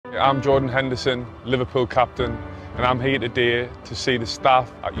I'm Jordan Henderson, Liverpool captain, and I'm here today to see the staff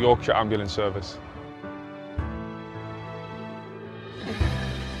at Yorkshire Ambulance Service.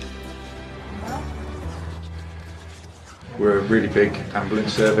 We're a really big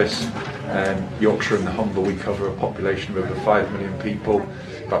ambulance service. Yorkshire and the Humber, we cover a population of over 5 million people,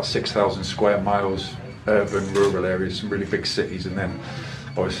 about 6,000 square miles, urban, rural areas, some really big cities, and then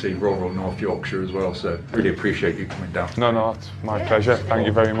obviously rural North Yorkshire as well. So really appreciate you coming down. No, it's my pleasure. Thank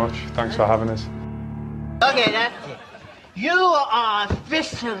you very much. Thanks for having us. Okay, that's it. You are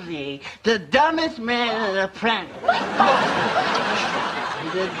officially the dumbest man on the planet.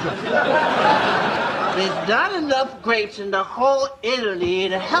 There's not enough grapes in the whole Italy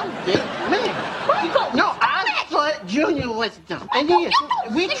to help this man. No, I thought Junior was dumb. And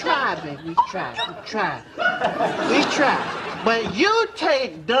we tried, baby. We tried. But you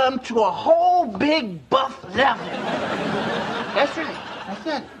take dumb to a whole big buff level. That's right.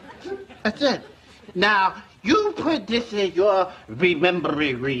 That's it. Now, you put this in your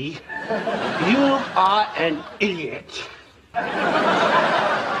remembery. You are an idiot.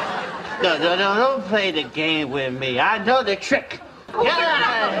 No, don't play the game with me. I know the trick.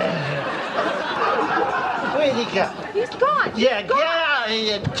 Where'd he go? He's gone. Yeah, get out and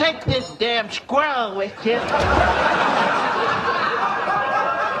you take this damn squirrel with you.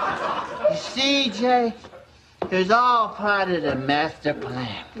 You see, Jay? It's all part of the master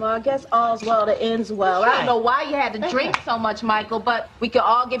plan. Well, I guess all's well that ends well. I don't know why you had to drink so much, Michael, but we can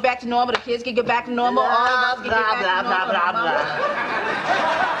all get back to normal. The kids can get back to normal. All of us can get back to normal.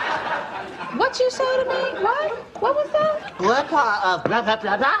 What you say to me? What? What was that? What part of blah, blah,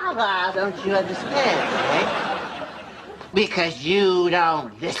 blah, blah, blah don't you understand, right? Because you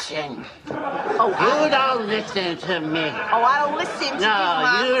don't listen. You don't listen to me. Oh, I don't listen to you,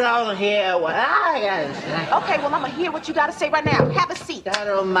 Mom. You don't hear what I gotta say. Okay, well, I'm gonna hear what you gotta say right now. Have a seat. I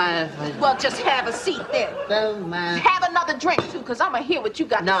don't mind if Well, just have a seat then. Don't mind. Have another drink, too, because I'm gonna hear what you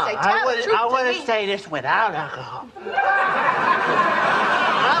got to say. I want to say this without alcohol.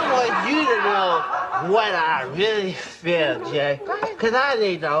 I want you to know what I really feel, Jay. Because I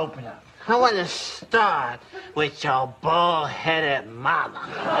need to open up. I want to start with your bald-headed mama.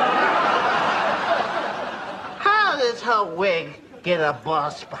 How does her wig get a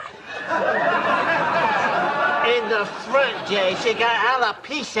bald spot? In the front, Jay, she got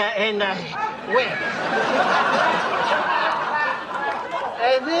alopecia in the wig.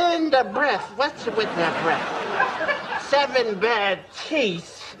 And then the breath. What's with the breath? 7 bad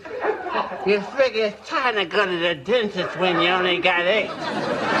teeth. You figure it's time to go to the dentist when you only got 8.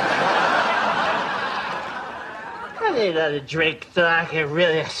 I need another drink so I can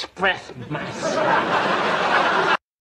really express myself.